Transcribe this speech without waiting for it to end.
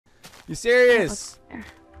You serious?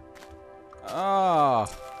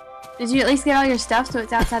 Oh. Did you at least get all your stuff so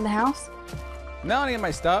it's outside the house? No, I didn't get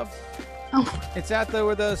my stuff. Oh. It's at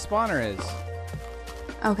where the spawner is.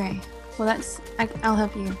 Okay. Well, I'll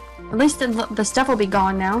help you. At least the stuff will be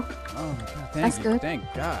gone now. Oh my god, That's you. good. Thank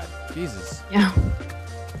God. Jesus. Yeah.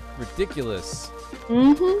 Ridiculous.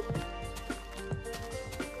 Mm-hmm.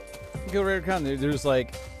 You go right around. There's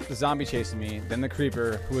like the zombie chasing me, then the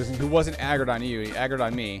creeper who wasn't aggroed on you, he aggroed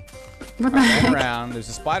on me. What the I heck? ran around, there's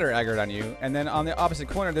a spider aggroed on you, and then on the opposite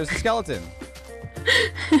corner there's a skeleton.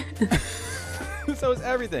 So it's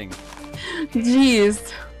everything.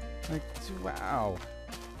 Jeez. Like, wow.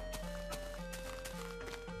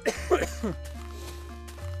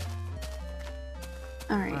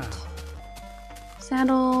 Alright. Wow.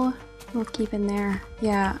 Saddle, we'll keep in there.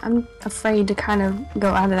 Yeah, I'm afraid to kind of go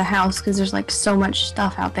out of the house because there's like so much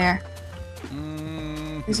stuff out there.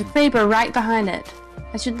 There's a creeper right behind it.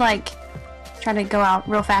 I should like try to go out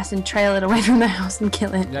real fast and trail it away from the house and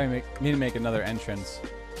kill it. Yeah, you need to make another entrance.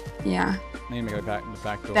 Yeah. I need to make the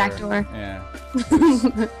back door. Back door. Yeah.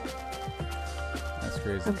 That's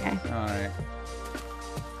crazy. Okay. Alright.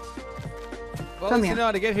 Well, Come you here. know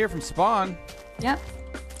how to get here from spawn. Yep.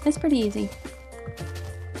 It's pretty easy.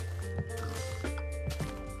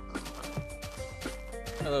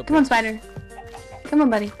 Hello, Come on, spider. Come on,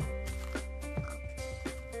 buddy.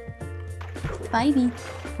 Spidey.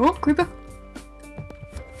 Oh, creeper.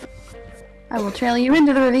 I will trail you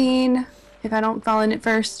into the ravine if I don't fall in it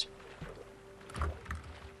first.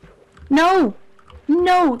 No!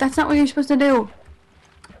 No! That's not what you're supposed to do.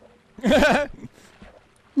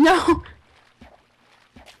 No!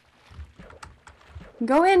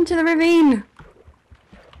 Go into the ravine.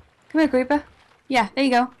 Come here, creeper. Yeah, there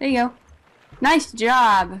you go. There you go. Nice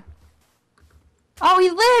job. Oh, he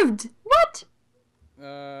lived! What?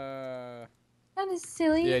 That is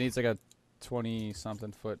silly. Yeah, it needs like a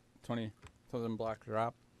 20-something foot, 20-something block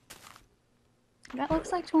drop. That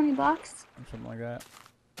looks like 20 blocks. Or something like that.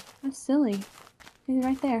 That's silly. He's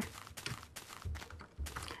right there.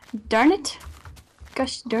 Darn it.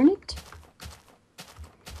 Gosh darn it.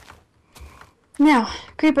 Now,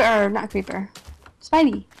 creeper, or not creeper.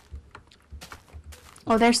 Spidey.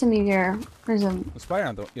 Oh, there's some of your, there's a, The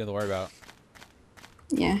spider you have to worry about.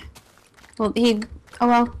 yeah. Well, oh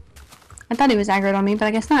well. I thought he was aggroed on me, but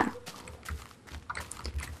I guess not.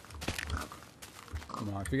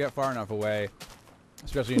 No, if you get far enough away,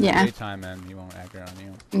 especially in the daytime, then he won't aggro on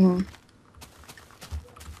you. Mm-hmm.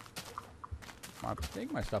 I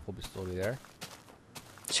think my stuff will still be there.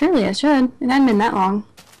 Surely it should. It hadn't been that long.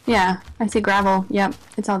 Yeah, I see gravel. Yep,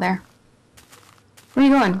 it's all there. Where are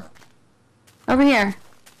you going? Over here.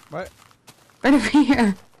 What? Right over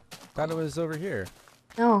here. Thought it was over here.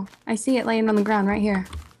 No, I see it laying on the ground right here.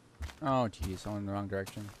 Oh, jeez, I'm in the wrong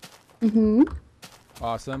direction. Mm-hmm.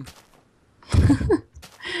 Awesome.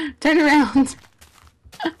 Turn around.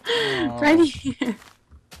 Oh. Right here.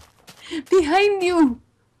 Behind you.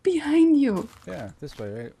 Behind you. Yeah, this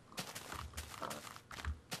way, right?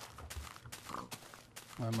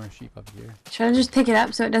 One more sheep up here. Should I just pick it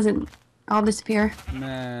up so it doesn't all disappear?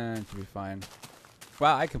 Nah, it should be fine.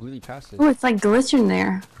 Wow, I completely passed it. Oh, it's like glitching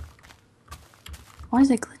there. Why is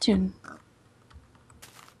it glitching?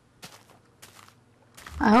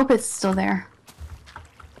 I hope it's still there.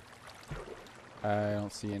 I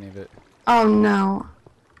don't see any of it. Oh no.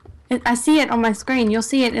 I see it on my screen. You'll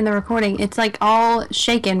see it in the recording. It's like all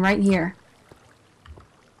shaken right here.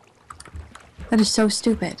 That is so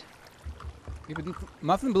stupid. Yeah, but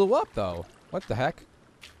nothing blew up though. What the heck?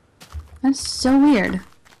 That's so weird.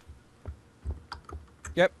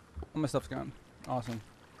 Yep, all my stuff's gone. Awesome.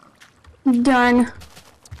 Darn.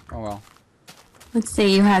 Oh well. Let's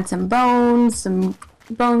see, you had some bones, some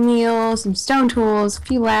bone meal, some stone tools, a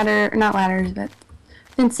few not ladders, but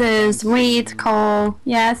fences, some wheat, coal.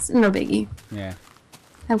 Yes, no biggie. Yeah.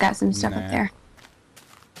 I've got some stuff up there.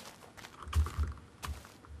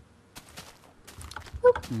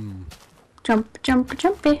 Jump, jump,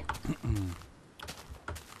 jumpy.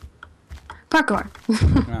 Parkour.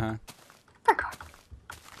 Uh-huh. Parkour.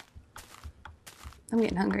 I'm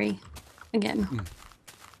getting hungry. Again.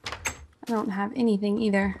 I don't have anything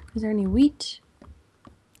either. Is there any wheat?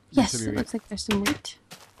 Yes, it looks like there's some wheat.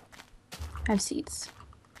 I have seeds.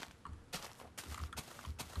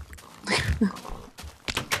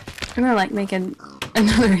 I'm gonna like make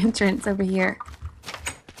another entrance over here.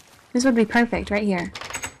 This would be perfect right here.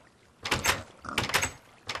 Come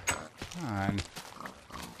on.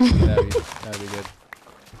 That'd be good.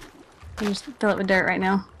 I'll just fill it with dirt right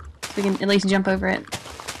now. So we can at least jump over it.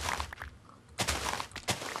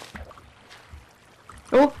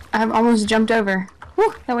 Oh, I've almost jumped over.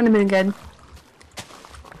 Whew, that wouldn't have been good.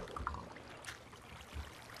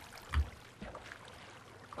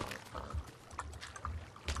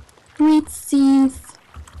 Wheat seeds.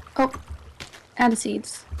 Oh, out of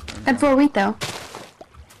seeds. Got 4 wheat though.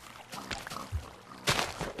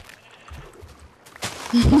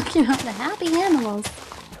 Looking at the happy animals.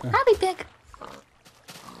 Happy pig.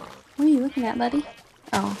 What are you looking at, buddy?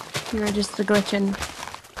 Oh, you were just glitching.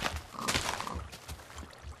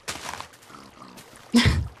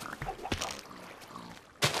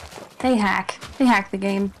 They hack. They hack the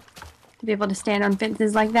game to be able to stand on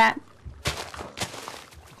fences like that.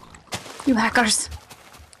 You hackers.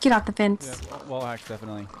 Get off the fence. Yeah, wall hacks,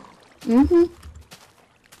 definitely. Mm-hmm.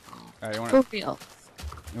 Alright, For real.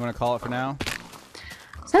 you wanna call it for now?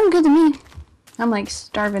 Sounds good to me. I'm like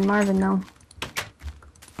starving Marvin though.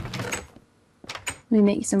 Let me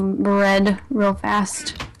make some bread real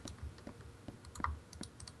fast.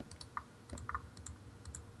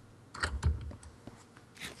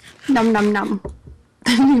 Num num num.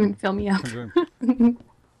 Didn't even fill me up.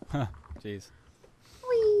 Huh, jeez.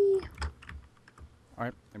 Whee!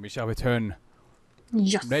 Alright, and we shall return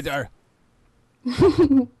Yes. later.